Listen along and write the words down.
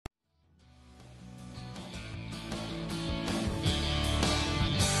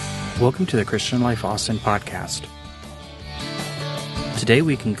Welcome to the Christian Life Austin podcast. Today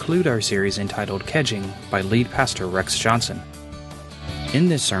we conclude our series entitled Kedging by lead pastor Rex Johnson. In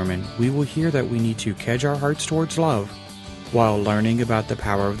this sermon, we will hear that we need to kedge our hearts towards love while learning about the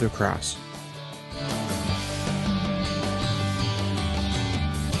power of the cross.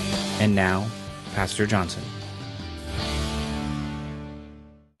 And now, Pastor Johnson.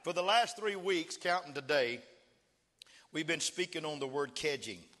 For the last 3 weeks, counting today, we've been speaking on the word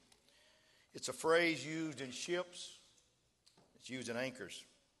kedging. It's a phrase used in ships. It's used in anchors.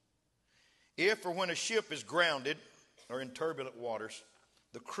 If or when a ship is grounded or in turbulent waters,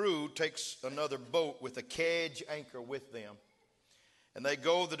 the crew takes another boat with a kedge anchor with them, and they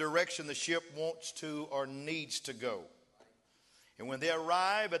go the direction the ship wants to or needs to go. And when they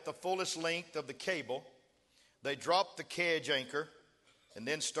arrive at the fullest length of the cable, they drop the kedge anchor and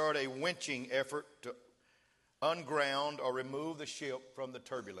then start a winching effort to unground or remove the ship from the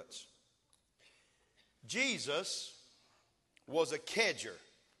turbulence. Jesus was a kedger.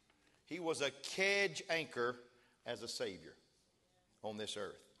 He was a kedge anchor as a Savior on this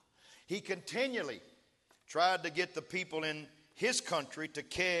earth. He continually tried to get the people in his country to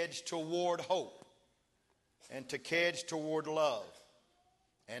kedge toward hope and to kedge toward love,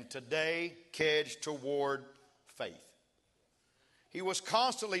 and today kedge toward faith. He was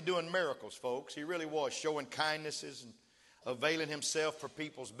constantly doing miracles, folks. He really was, showing kindnesses and availing himself for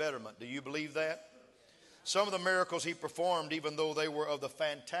people's betterment. Do you believe that? Some of the miracles he performed, even though they were of the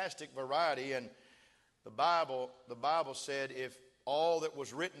fantastic variety, and the Bible said if all that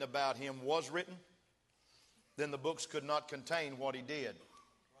was written about him was written, then the books could not contain what he did.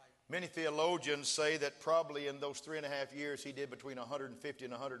 Many theologians say that probably in those 3.5 years he did between 150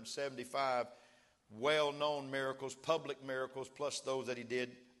 and 175 well-known miracles, public miracles, plus those that he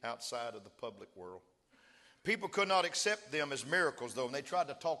did outside of the public world. People could not accept them as miracles, though, and they tried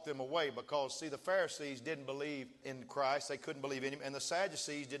to talk them away because, see, the Pharisees didn't believe in Christ. They couldn't believe in him, and the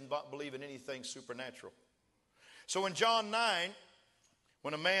Sadducees didn't believe in anything supernatural. So in John 9,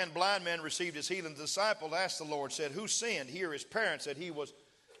 when a blind man received his healing, the disciple asked the Lord, said, who sinned? He or his parents? Said he was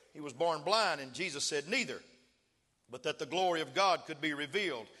born blind, and Jesus said, neither, but that the glory of God could be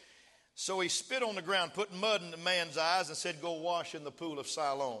revealed. So he spit on the ground, put mud in the man's eyes, and said, go wash in the pool of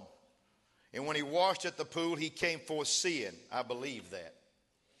Siloam. And when he washed at the pool, he came forth seeing. I believe that.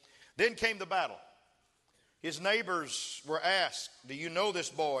 Then came the battle. His neighbors were asked, do you know this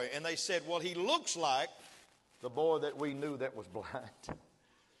boy? And they said, well, he looks like the boy that we knew that was blind.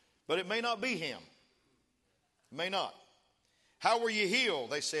 But it may not be him. It may not. How were you healed?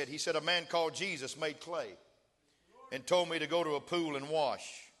 They said. He said, a man called Jesus made clay and told me to go to a pool and wash.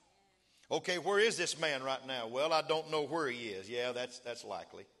 Okay, where is this man right now? Well, I don't know where he is. Yeah, that's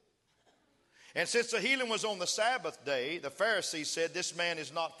likely. And since the healing was on the Sabbath day, the Pharisees said, this man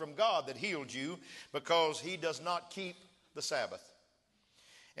is not from God that healed you, because he does not keep the Sabbath.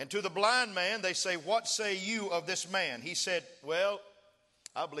 And to the blind man, they say, what say you of this man? He said, well,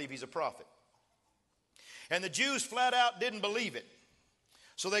 I believe he's a prophet. And the Jews flat out didn't believe it.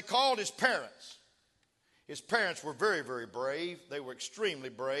 So they called his parents. His parents were very, very brave. They were extremely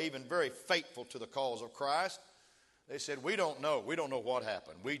brave and very faithful to the cause of Christ. They said, we don't know. We don't know what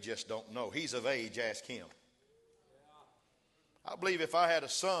happened. We just don't know. He's of age. Ask him. I believe if I had a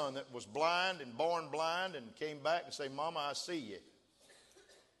son that was blind and born blind and came back and say, Mama, I see you,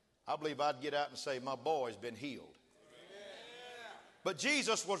 I believe I'd get out and say, my boy's been healed. But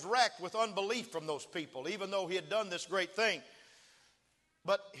Jesus was racked with unbelief from those people, even though he had done this great thing.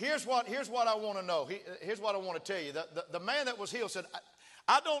 But here's what I want to know. Here's what I want to tell you. The man that was healed said,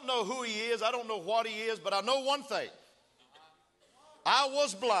 I don't know who he is. I don't know what he is, but I know one thing. I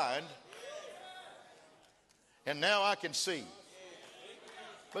was blind, and now I can see.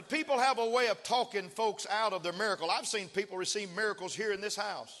 But people have a way of talking folks out of their miracle. I've seen people receive miracles here in this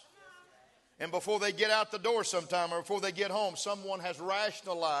house. And before they get out the door sometime, or before they get home, someone has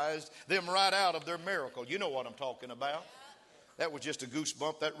rationalized them right out of their miracle. You know what I'm talking about. That was just a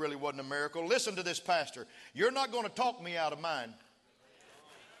goosebump. That really wasn't a miracle. Listen to this, pastor. You're not going to talk me out of mine.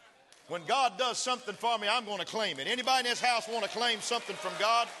 When God does something for me, I'm going to claim it. Anybody in this house want to claim something from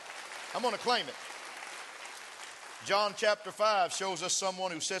God? I'm going to claim it. John chapter 5 shows us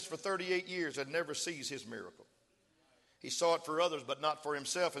someone who sits for 38 years and never sees his miracle. He saw it for others, but not for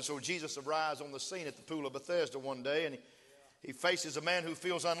himself. And so Jesus arrives on the scene at the pool of Bethesda one day, and he faces a man who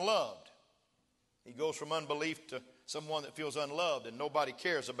feels unloved. He goes from unbelief to someone that feels unloved and nobody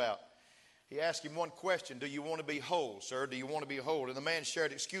cares about. He asked him one question, do you want to be whole, sir? Do you want to be whole? And the man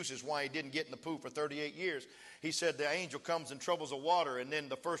shared excuses why he didn't get in the pool for 38 years. He said the angel comes and troubles the water, and then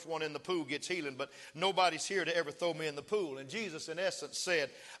the first one in the pool gets healing, but nobody's here to ever throw me in the pool. And Jesus, in essence, said,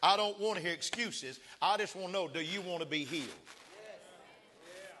 I don't want to hear excuses. I just want to know, do you want to be healed?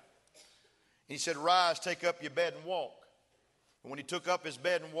 He said, rise, take up your bed and walk. And when he took up his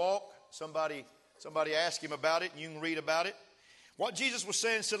bed and walked, somebody asked him about it, and you can read about it. What Jesus was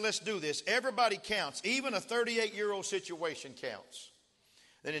saying, said, let's do this. Everybody counts. Even a 38-year-old situation counts.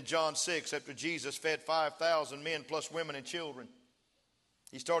 Then in John 6, after Jesus fed 5,000 men plus women and children,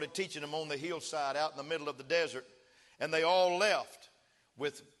 he started teaching them on the hillside out in the middle of the desert. And they all left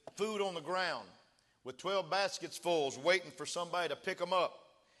with food on the ground, with 12 baskets full, waiting for somebody to pick them up.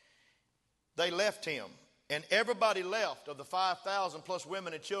 They left him. And everybody left of the 5,000 plus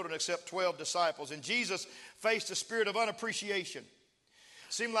women and children except 12 disciples. And Jesus faced a spirit of unappreciation.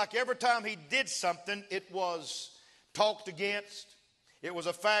 Seemed like every time he did something, it was talked against. It was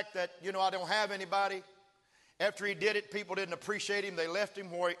a fact that, I don't have anybody. After he did it, people didn't appreciate him. They left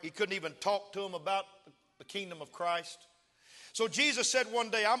him where he couldn't even talk to them about the kingdom of Christ. So Jesus said one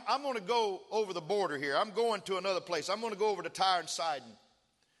day, I'm going to go over the border here. I'm going to another place. I'm going to go over to Tyre and Sidon.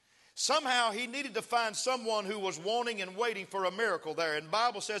 Somehow he needed to find someone who was wanting and waiting for a miracle there. And the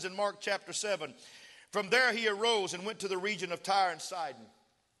Bible says in Mark chapter 7, from there he arose and went to the region of Tyre and Sidon.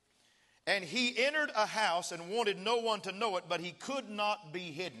 And he entered a house and wanted no one to know it, but he could not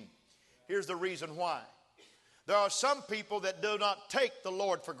be hidden. Here's the reason why. There are some people that do not take the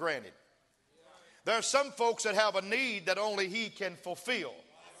Lord for granted. There are some folks that have a need that only he can fulfill.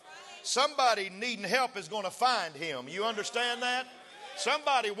 Somebody needing help is going to find him. You understand that?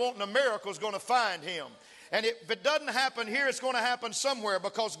 Somebody wanting a miracle is going to find him. And if it doesn't happen here, it's going to happen somewhere,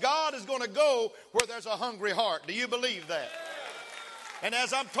 because God is going to go where there's a hungry heart. Do you believe that? And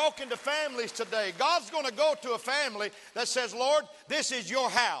as I'm talking to families today, God's going to go to a family that says, Lord, this is your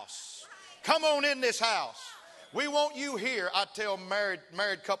house. Come on in this house. We want you here. I tell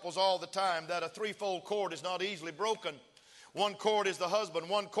married couples all the time that a threefold cord is not easily broken. One cord is the husband,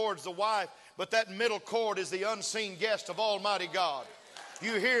 one cord is the wife, but that middle cord is the unseen guest of Almighty God.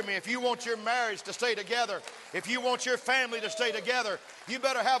 You hear me? If you want your marriage to stay together, if you want your family to stay together, you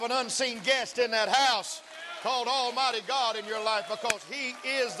better have an unseen guest in that house called Almighty God in your life, because he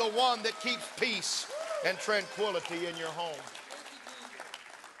is the one that keeps peace and tranquility in your home.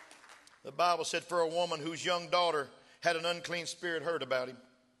 The Bible said, for a woman whose young daughter had an unclean spirit heard about him,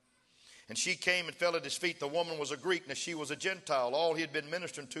 and she came and fell at his feet. The woman was a Greek, and she was a Gentile. All he had been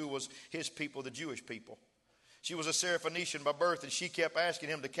ministering to was his people, the Jewish people. She was a Syrophoenician by birth, and she kept asking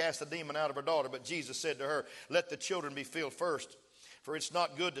him to cast the demon out of her daughter. But Jesus said to her, let the children be filled first, for it's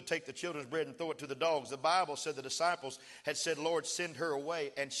not good to take the children's bread and throw it to the dogs. The Bible said the disciples had said, Lord, send her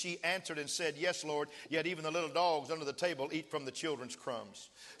away. And she answered and said, yes, Lord, yet even the little dogs under the table eat from the children's crumbs.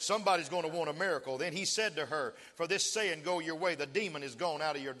 Somebody's going to want a miracle. Then he said to her, for this saying, go your way, the demon is gone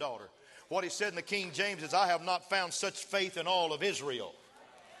out of your daughter. What he said in the King James is, I have not found such faith in all of Israel.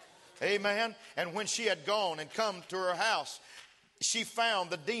 Amen. And when she had gone and come to her house, she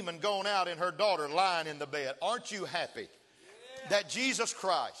found the demon gone out and her daughter lying in the bed. Aren't you happy that Jesus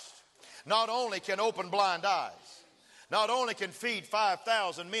Christ not only can open blind eyes, not only can feed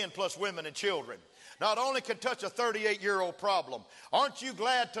 5,000 men plus women and children, not only can touch a 38-year-old problem? Aren't you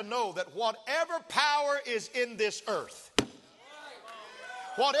glad to know that whatever power is in this earth,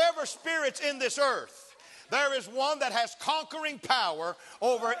 whatever spirit's in this earth, there is one that has conquering power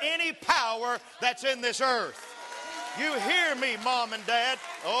over any power that's in this earth. You hear me, Mom and Dad?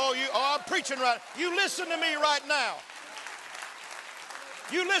 I'm preaching right. You listen to me right now.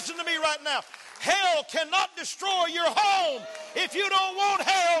 You listen to me right now. Hell cannot destroy your home if you don't want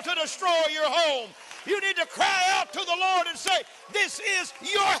hell to destroy your home. You need to cry out to the Lord and say, this is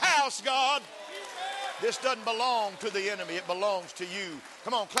your house, God. This doesn't belong to the enemy. It belongs to you.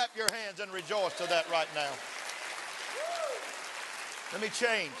 Come on, clap your hands and rejoice to that right now. Let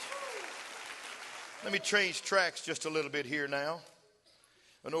me change tracks just a little bit here now.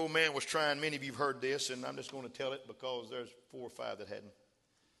 An old man was trying, many of you have heard this, and I'm just going to tell it because there's 4 or 5 that hadn't.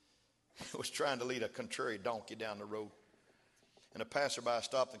 He was trying to lead a contrary donkey down the road. And a passerby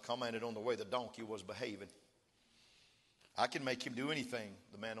stopped and commented on the way the donkey was behaving. I can make him do anything,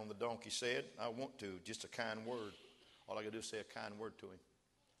 the man on the donkey said. I want to, just a kind word. All I got to do is say a kind word to him.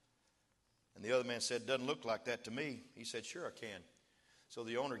 And the other man said, doesn't look like that to me. He said, sure I can. So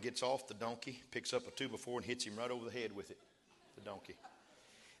the owner gets off the donkey, picks up a 2x4 and hits him right over the head with it, the donkey.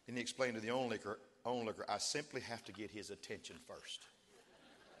 Then he explained to the onlooker, I simply have to get his attention first.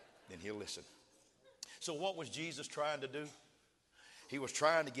 Then he'll listen. So what was Jesus trying to do? He was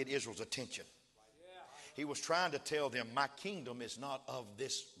trying to get Israel's attention. He was trying to tell them, my kingdom is not of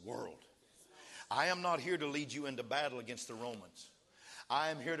this world. I am not here to lead you into battle against the Romans. I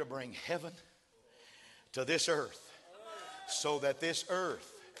am here to bring heaven to this earth, so that this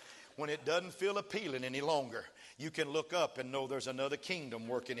earth, when it doesn't feel appealing any longer, you can look up and know there's another kingdom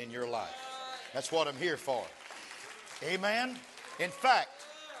working in your life. That's what I'm here for. Amen. In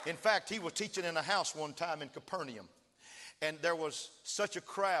fact, he was teaching in a house one time in Capernaum, and there was such a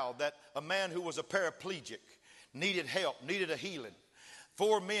crowd that a man who was a paraplegic needed help, needed a healing.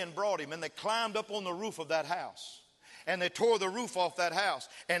 4 men brought him, and they climbed up on the roof of that house, and they tore the roof off that house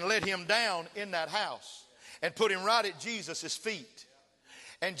and let him down in that house and put him right at Jesus' feet.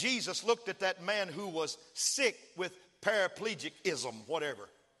 And Jesus looked at that man who was sick with paraplegicism, whatever.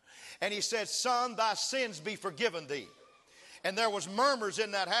 And he said, son, thy sins be forgiven thee. And there was murmurs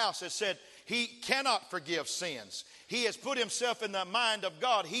in that house that said, he cannot forgive sins. He has put himself in the mind of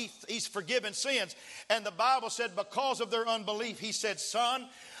God. He's forgiven sins. And the Bible said, because of their unbelief, he said, son,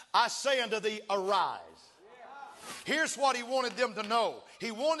 I say unto thee, arise. Here's what he wanted them to know.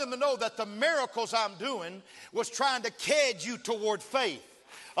 He wanted them to know that the miracles I'm doing was trying to cadge you toward faith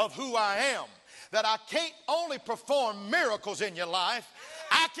of who I am. That I can't only perform miracles in your life,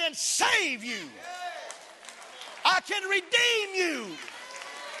 I can save you. I can redeem you.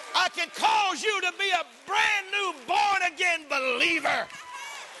 I can cause you to be a brand new born again believer.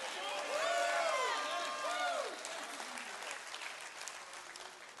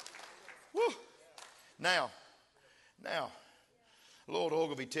 Woo. Now, Lord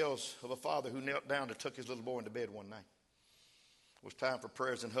Ogilvie tells of a father who knelt down and took his little boy into bed one night. It was time for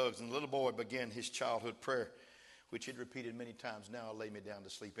prayers and hugs, and the little boy began his childhood prayer, which he'd repeated many times. Now I'll lay me down to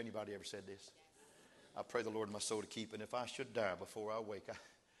sleep. Anybody ever said this? I pray the Lord my soul to keep, and if I should die before I wake,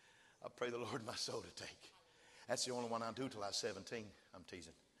 I pray the Lord my soul to take. That's the only one I do till I was 17. I'm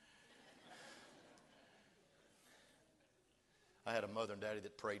teasing. I had a mother and daddy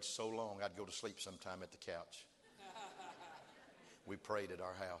that prayed so long I'd go to sleep sometime at the couch. We prayed at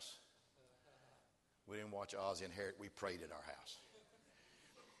our house. We didn't watch Ozzie and Harriet. We prayed at our house.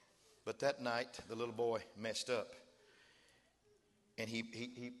 But that night, the little boy messed up. And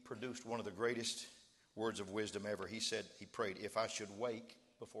he produced one of the greatest words of wisdom ever. He said, he prayed, if I should wake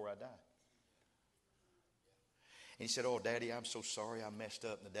before I die. And he said, oh, Daddy, I'm so sorry I messed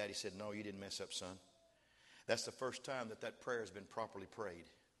up. And the daddy said, no, you didn't mess up, son. That's the first time that prayer has been properly prayed.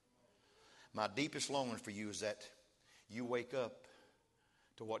 My deepest longing for you is that you wake up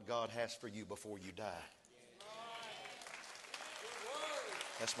to what God has for you before you die.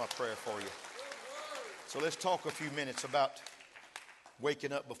 That's my prayer for you. So let's talk a few minutes about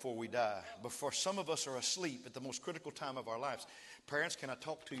waking up before we die. Before some of us are asleep at the most critical time of our lives. Parents, can I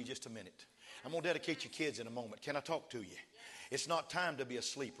talk to you just a minute? I'm going to dedicate your kids in a moment. Can I talk to you? It's not time to be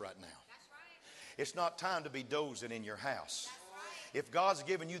asleep right now. It's not time to be dozing in your house. If God's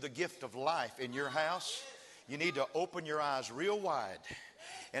given you the gift of life in your house, you need to open your eyes real wide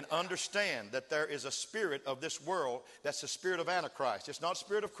and understand that there is a spirit of this world that's the spirit of Antichrist. It's not the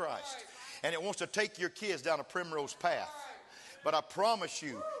spirit of Christ. And it wants to take your kids down a primrose path. But I promise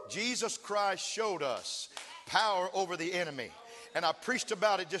you, Jesus Christ showed us power over the enemy. And I preached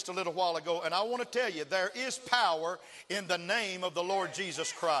about it just a little while ago. And I want to tell you, there is power in the name of the Lord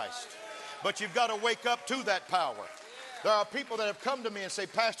Jesus Christ. But you've got to wake up to that power. There are people that have come to me and say,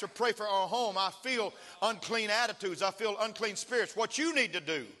 Pastor, pray for our home. I feel unclean attitudes. I feel unclean spirits. What you need to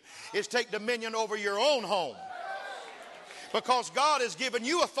do is take dominion over your own home. Because God has given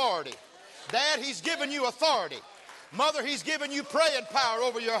you authority. Dad, He's given you authority. Mother, He's given you praying power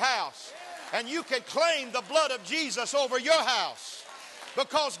over your house. And you can claim the blood of Jesus over your house.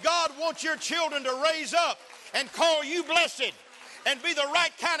 Because God wants your children to raise up and call you blessed and be the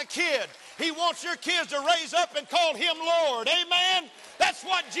right kind of kid. He wants your kids to raise up and call Him Lord. Amen? That's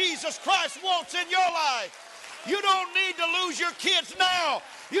what Jesus Christ wants in your life. You don't need to lose your kids now.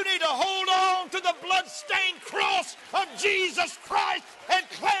 You need to hold on to the blood-stained cross of Jesus Christ and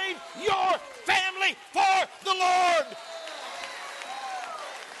claim your family for the Lord.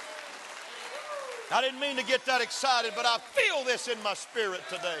 I didn't mean to get that excited, but I feel this in my spirit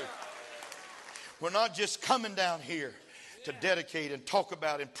today. We're not just coming down here to dedicate and talk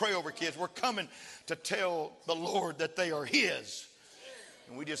about and pray over kids. We're coming to tell the Lord that they are His.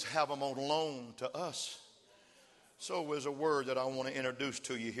 And we just have them on loan to us. So is a word that I want to introduce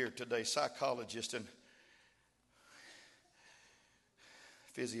to you here today. Psychologist and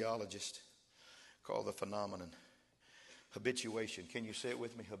physiologist called the phenomenon habituation. Can you say it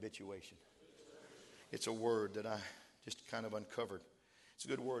with me? Habituation. It's a word that I just kind of uncovered. It's a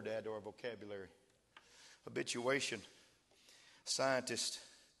good word to add to our vocabulary. Habituation. Scientists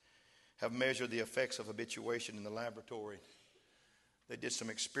have measured the effects of habituation in the laboratory. They did some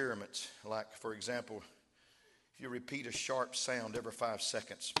experiments, like, for example, if you repeat a sharp sound every 5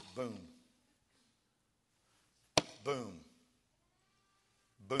 seconds, boom, boom,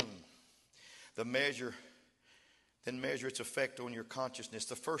 boom. Then measure its effect on your consciousness.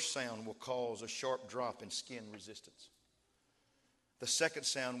 The first sound will cause a sharp drop in skin resistance. The second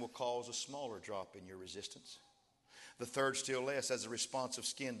sound will cause a smaller drop in your resistance. The third still less, as the responsive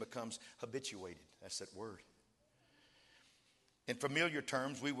skin becomes habituated. That's that word. In familiar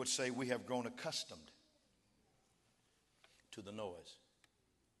terms, we would say we have grown accustomed to the noise.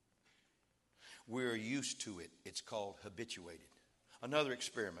 We're used to it. It's called habituated. Another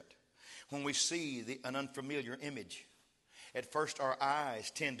experiment. When we see an unfamiliar image, at first our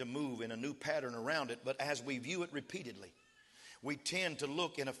eyes tend to move in a new pattern around it, but as we view it repeatedly, we tend to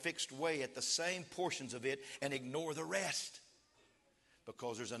look in a fixed way at the same portions of it and ignore the rest,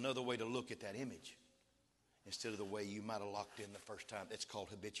 because there's another way to look at that image instead of the way you might have locked in the first time. It's called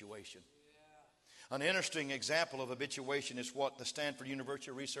habituation. An interesting example of habituation is what the Stanford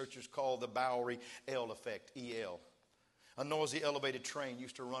University researchers call the Bowery L effect, EL. A noisy elevated train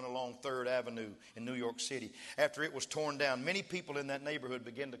used to run along 3rd Avenue in New York City. After it was torn down, many people in that neighborhood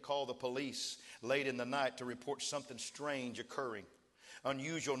began to call the police late in the night to report something strange occurring.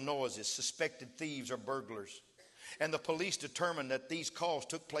 Unusual noises, suspected thieves or burglars. And the police determined that these calls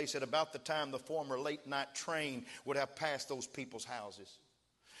took place at about the time the former late night train would have passed those people's houses.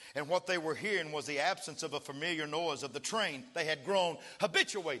 And what they were hearing was the absence of a familiar noise of the train. They had grown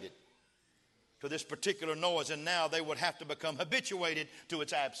habituated to this particular noise, and now they would have to become habituated to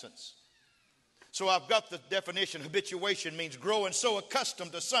its absence. So I've got the definition. Habituation means growing so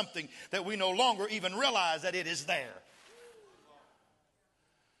accustomed to something that we no longer even realize that it is there.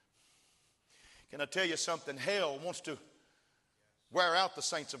 Can I tell you something? Hell wants to wear out the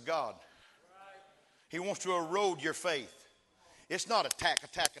saints of God. He wants to erode your faith. It's not attack.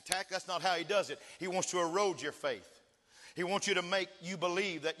 That's not how he does it. He wants to erode your faith. He wants you to make you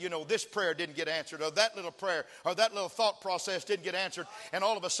believe that, this prayer didn't get answered, or that little prayer, or that little thought process didn't get answered, and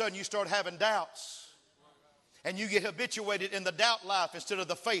all of a sudden you start having doubts. And you get habituated in the doubt life instead of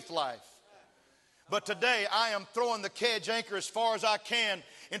the faith life. But today I am throwing the kedge anchor as far as I can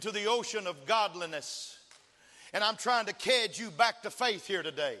into the ocean of godliness. And I'm trying to kedge you back to faith here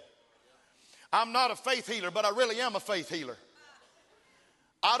today. I'm not a faith healer, but I really am a faith healer.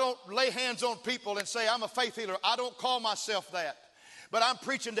 I don't lay hands on people and say I'm a faith healer. I don't call myself that. But I'm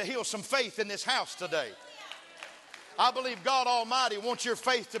preaching to heal some faith in this house today. I believe God Almighty wants your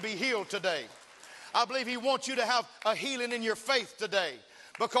faith to be healed today. I believe He wants you to have a healing in your faith today.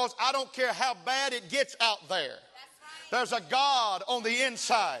 Because I don't care how bad it gets out there. There's a God on the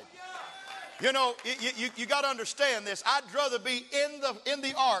inside. You got to understand this. I'd rather be in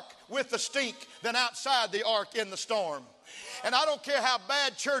the ark with the stink than outside the ark in the storm. And I don't care how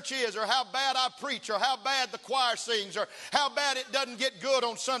bad church is, or how bad I preach, or how bad the choir sings, or how bad it doesn't get good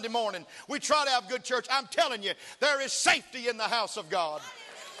on Sunday morning. We try to have good church. I'm telling you, there is safety in the house of God.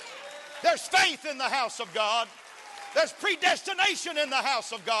 There's faith in the house of God. There's predestination in the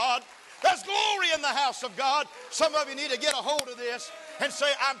house of God. There's glory in the house of God. Some of you need to get a hold of this and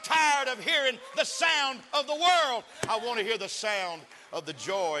say, I'm tired of hearing the sound of the world. I want to hear the sound of the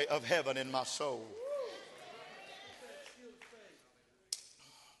joy of heaven in my soul.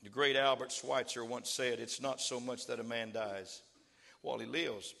 The great Albert Schweitzer once said, it's not so much that a man dies while he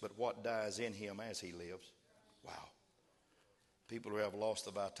lives, but what dies in him as he lives. Wow. People who have lost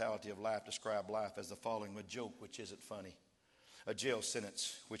the vitality of life describe life as the following: a joke which isn't funny, a jail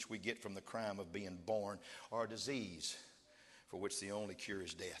sentence which we get from the crime of being born, or a disease for which the only cure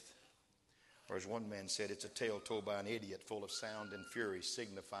is death. Or as one man said, it's a tale told by an idiot, full of sound and fury,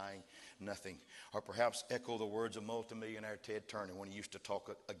 signifying nothing. Or perhaps echo the words of multimillionaire Ted Turner when he used to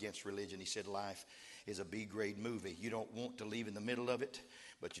talk against religion. He said, life is a B-grade movie. You don't want to leave in the middle of it,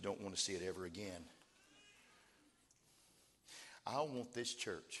 but you don't want to see it ever again. I want this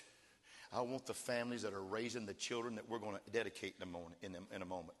church. I want the families that are raising the children that we're going to dedicate in a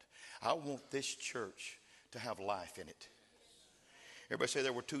moment. I want this church to have life in it. Everybody say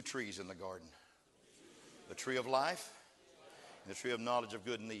there were two trees in the garden. The tree of life and the tree of knowledge of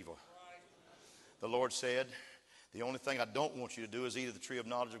good and evil. The Lord said, the only thing I don't want you to do is eat of the tree of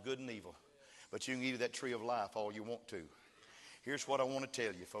knowledge of good and evil. But you can eat of that tree of life all you want to. Here's what I want to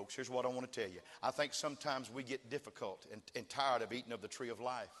tell you, folks. Here's what I want to tell you. I think sometimes we get difficult and tired of eating of the tree of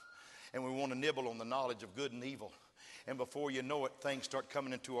life. And we want to nibble on the knowledge of good and evil. And before you know it, things start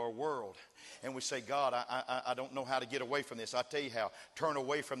coming into our world. And we say, God, I don't know how to get away from this. I tell you how. Turn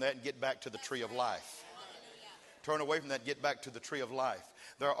away from that and get back to the tree of life. Turn away from that, get back to the tree of life.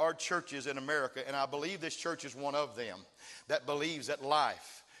 There are churches in America, and I believe this church is one of them, that believes that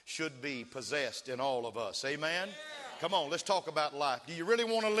life should be possessed in all of us. Amen? Come on, let's talk about life. Do you really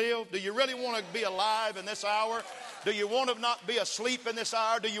want to live? Do you really want to be alive in this hour? Do you want to not be asleep in this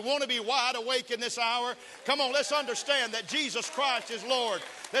hour? Do you want to be wide awake in this hour? Come on, let's understand that Jesus Christ is Lord.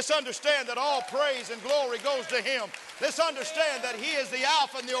 Let's understand that all praise and glory goes to Him. Let's understand that He is the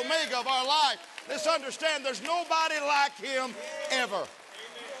Alpha and the Omega of our life. Let's understand there's nobody like Him ever.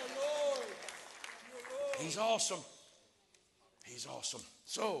 He's awesome. He's awesome.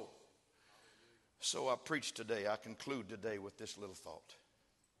 So I preach today. I conclude today with this little thought.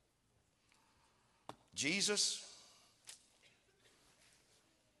 Jesus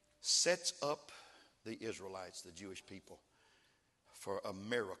sets up the Israelites, the Jewish people, for a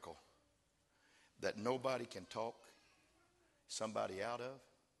miracle that nobody can talk somebody out of,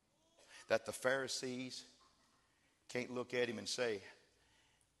 that the Pharisees can't look at Him and say,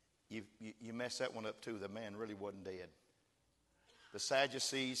 you messed that one up too. The man really wasn't dead. The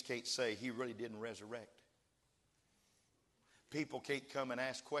Sadducees can't say He really didn't resurrect. People can't come and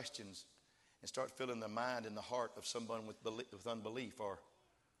ask questions and start filling the mind and the heart of someone with unbelief or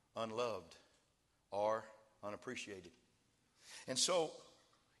unloved or unappreciated. And so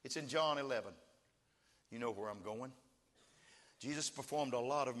it's in John 11. You know where I'm going. Jesus performed a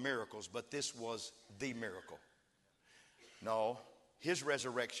lot of miracles, but this was the miracle. No, His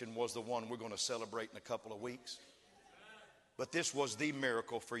resurrection was the one we're going to celebrate in a couple of weeks. But this was the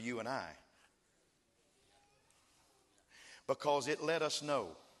miracle for you and I. Because it let us know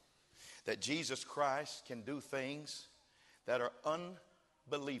that Jesus Christ can do things that are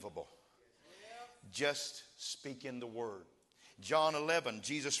unbelievable. Just speaking the word. John 11,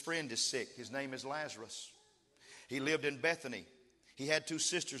 Jesus' friend is sick. His name is Lazarus. He lived in Bethany. He had two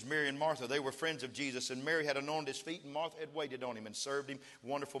sisters, Mary and Martha. They were friends of Jesus, and Mary had anointed His feet, and Martha had waited on Him and served Him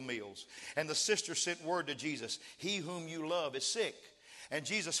wonderful meals. And the sisters sent word to Jesus, He whom you love is sick. And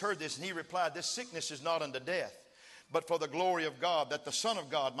Jesus heard this, and He replied, this sickness is not unto death, but for the glory of God, that the Son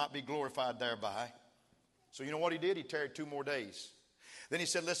of God might be glorified thereby. So you know what He did? He tarried 2 more days. Then He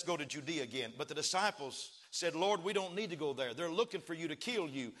said, let's go to Judea again. But the disciples said, Lord, we don't need to go there. They're looking for you to kill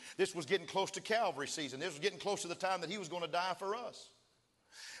you. This was getting close to Calvary season. This was getting close to the time that He was going to die for us.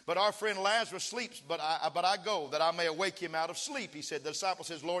 But our friend Lazarus sleeps, but I go that I may awake him out of sleep. He said, the disciple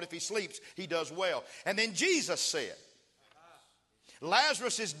says, Lord, if he sleeps, he does well. And then Jesus said,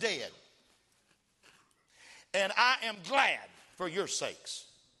 Lazarus is dead. And I am glad for your sakes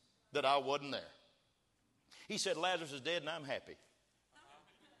that I wasn't there. He said, Lazarus is dead and I'm happy.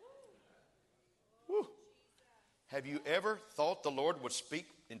 Woo. Have you ever thought the Lord would speak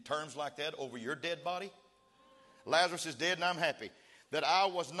in terms like that over your dead body? Lazarus is dead and I'm happy that I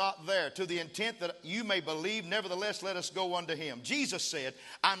was not there, to the intent that you may believe. Nevertheless, let us go unto him. Jesus said,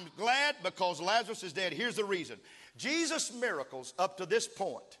 I'm glad because Lazarus is dead. Here's the reason. Jesus' miracles up to this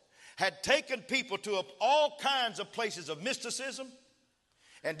point had taken people to all kinds of places of mysticism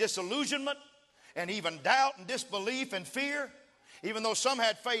and disillusionment and even doubt and disbelief and fear, even though some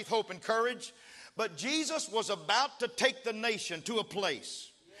had faith, hope, and courage. But Jesus was about to take the nation to a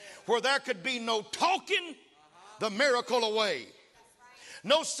place where there could be no talking the miracle away.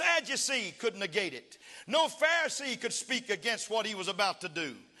 No Sadducee could negate it. No Pharisee could speak against what He was about to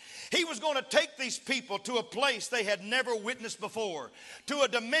do. He was going to take these people to a place they had never witnessed before, to a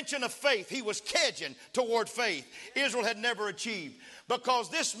dimension of faith He was kedging toward faith Israel had never achieved, because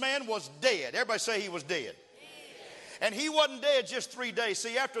this man was dead. Everybody say he was dead. And he wasn't dead just 3 days.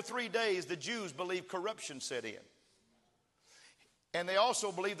 See, after 3 days, the Jews believed corruption set in. And they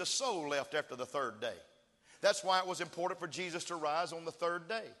also believed the soul left after the 3rd day. That's why it was important for Jesus to rise on the 3rd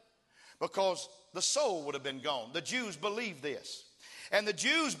day, because the soul would have been gone. The Jews believed this. And the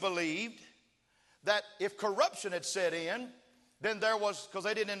Jews believed that if corruption had set in, then there was, because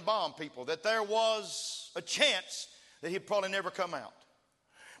they didn't embalm people, that there was a chance that He'd probably never come out.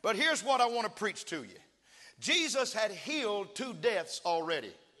 But here's what I want to preach to you. Jesus had healed 2 deaths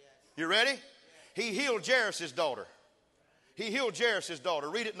already. You ready? He healed Jairus' daughter. He healed Jairus' daughter.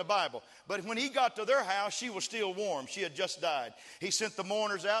 Read it in the Bible. But when He got to their house, she was still warm. She had just died. He sent the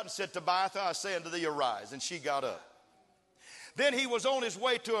mourners out and said, Tabitha, I say unto thee, arise. And she got up. Then He was on His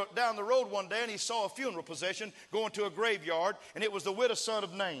way down the road one day, and He saw a funeral procession going to a graveyard, and it was the widow's son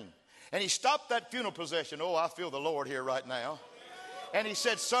of Nain. And He stopped that funeral procession. Oh, I feel the Lord here right now. And He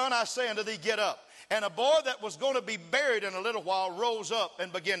said, son, I say unto thee, get up. And a boy that was going to be buried in a little while rose up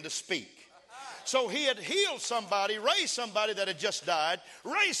and began to speak. So He had healed somebody, raised somebody that had just died,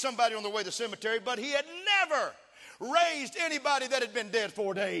 raised somebody on the way to the cemetery, but He had never raised anybody that had been dead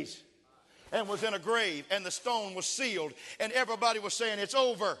 4 days. and was in a grave, and the stone was sealed, and everybody was saying, it's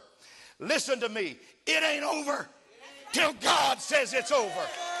over. Listen to me. It ain't over till God says it's over.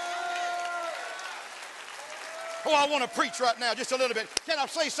 Oh, I want to preach right now just a little bit. Can I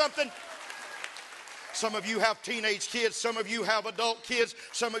say something? Some of you have teenage kids. Some of you have adult kids.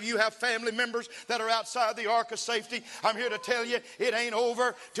 Some of you have family members that are outside the ark of safety. I'm here to tell you, it ain't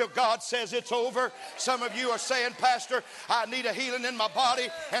over till God says it's over. Some of you are saying, Pastor, I need a healing in my body,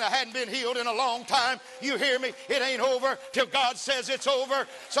 and I hadn't been healed in a long time. You hear me? It ain't over till God says it's over.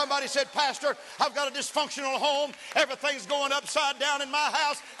 Somebody said, Pastor, I've got a dysfunctional home. Everything's going upside down in my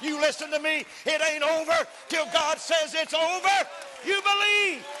house. You listen to me. It ain't over till God says it's over. You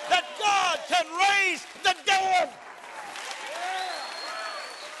believe that God can raise the dead.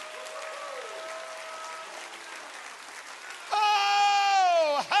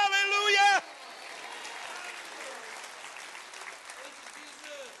 Oh, hallelujah.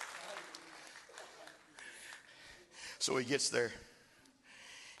 So he gets there.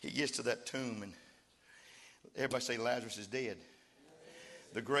 He gets to that tomb, and everybody say Lazarus is dead.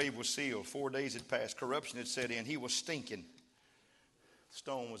 The grave was sealed. 4 days had passed. Corruption had set in. He was stinking.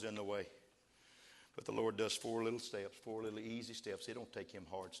 Stone was in the way. But the Lord does 4 little steps, 4 little easy steps. It don't take him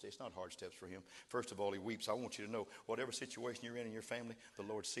hard steps. It's not hard steps for him. First of all, he weeps. I want you to know, whatever situation you're in your family, the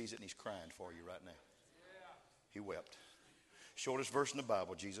Lord sees it and he's crying for you right now. He wept. Shortest verse in the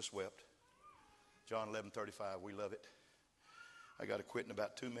Bible, Jesus wept. John 11:35, we love it. I got to quit in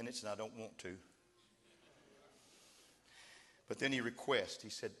about 2 minutes and I don't want to. But then he requests, he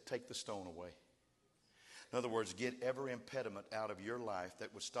said, take the stone away. In other words, get every impediment out of your life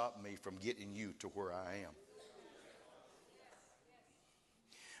that would stop me from getting you to where I am.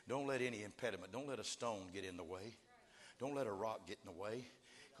 Don't let any impediment, don't let a stone get in the way. Don't let a rock get in the way,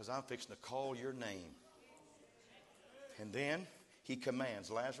 because I'm fixing to call your name. And then he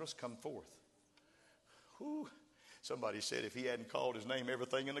commands, Lazarus, come forth. Whew. Somebody said if he hadn't called his name,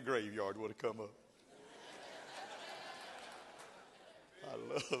 everything in the graveyard would have come up. I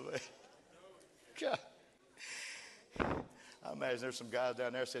love that. God. I imagine there's some guys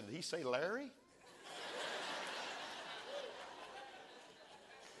down there said, did he say Larry?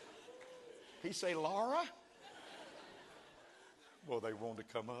 He say Laura? Well, they wanted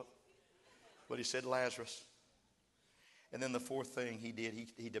to come up. But he said Lazarus. And then the fourth thing he did,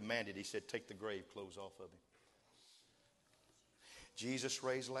 he demanded, he said, take the grave clothes off of him. Jesus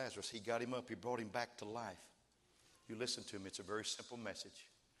raised Lazarus. He got him up. He brought him back to life. You listen to him. It's a very simple message.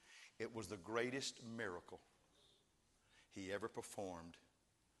 It was the greatest miracle he ever performed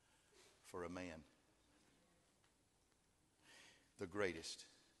for a man. The greatest.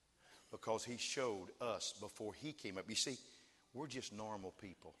 Because he showed us before he came up. You see, we're just normal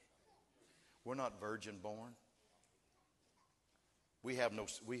people. We're not virgin born. We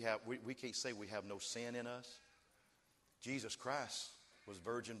can't say we have no sin in us. Jesus Christ was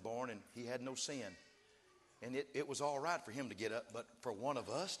virgin born and he had no sin. And it was all right for him to get up, but for one of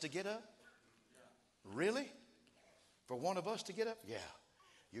us to get up? Really? For one of us to get up? Yeah,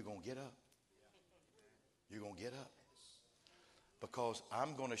 you're going to get up. You're going to get up. Because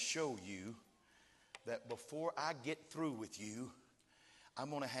I'm going to show you that before I get through with you,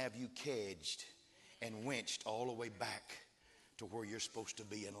 I'm going to have you caged and winched all the way back to where you're supposed to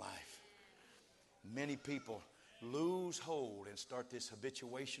be in life. Many people lose hold and start this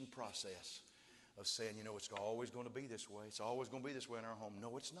habituation process of saying, you know, it's always going to be this way. It's always going to be this way in our home.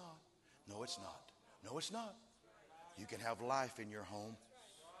 No, it's not. No, it's not. No, it's not. You can have life in your home.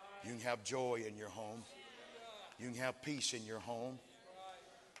 You can have joy in your home. You can have peace in your home.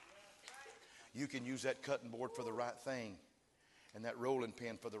 You can use that cutting board for the right thing and that rolling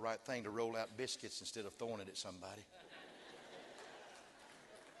pin for the right thing to roll out biscuits instead of throwing it at somebody.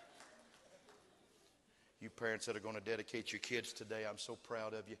 You parents that are going to dedicate your kids today, I'm so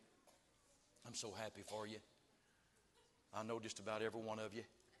proud of you. I'm so happy for you. I know just about every one of you.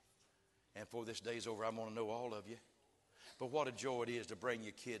 And before this day's over, I'm going to know all of you. But what a joy it is to bring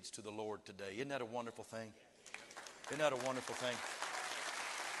your kids to the Lord today. Isn't that a wonderful thing? Isn't that a wonderful thing?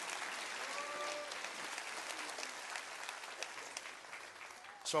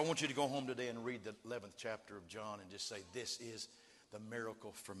 So I want you to go home today and read the 11th chapter of John and just say, this is the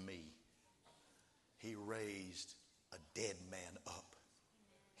miracle for me. He raised a dead man up.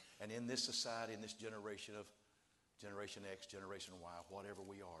 And in this society, in this generation of Generation X, Generation Y, whatever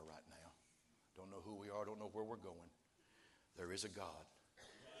we are right now, don't know who we are, don't know where we're going, there is a God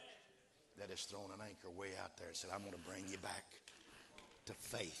that has thrown an anchor way out there and said, I'm going to bring you back to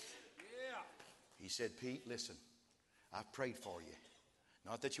faith. He said, Pete, listen, I've prayed for you.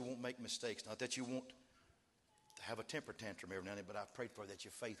 Not that you won't make mistakes, not that you won't have a temper tantrum every now and then, but I've prayed for you that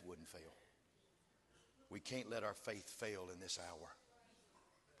your faith wouldn't fail. We can't let our faith fail in this hour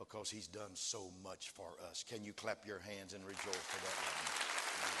because he's done so much for us. Can you clap your hands and rejoice for that right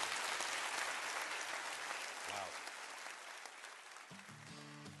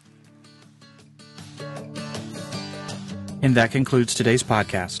now? Wow. And that concludes today's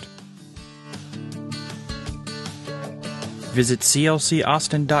podcast. Visit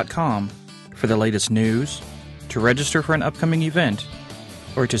clcaustin.com for the latest news, to register for an upcoming event,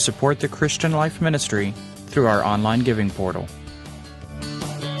 or to support the Christian Life Ministry through our online giving portal.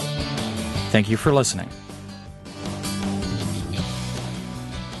 Thank you for listening.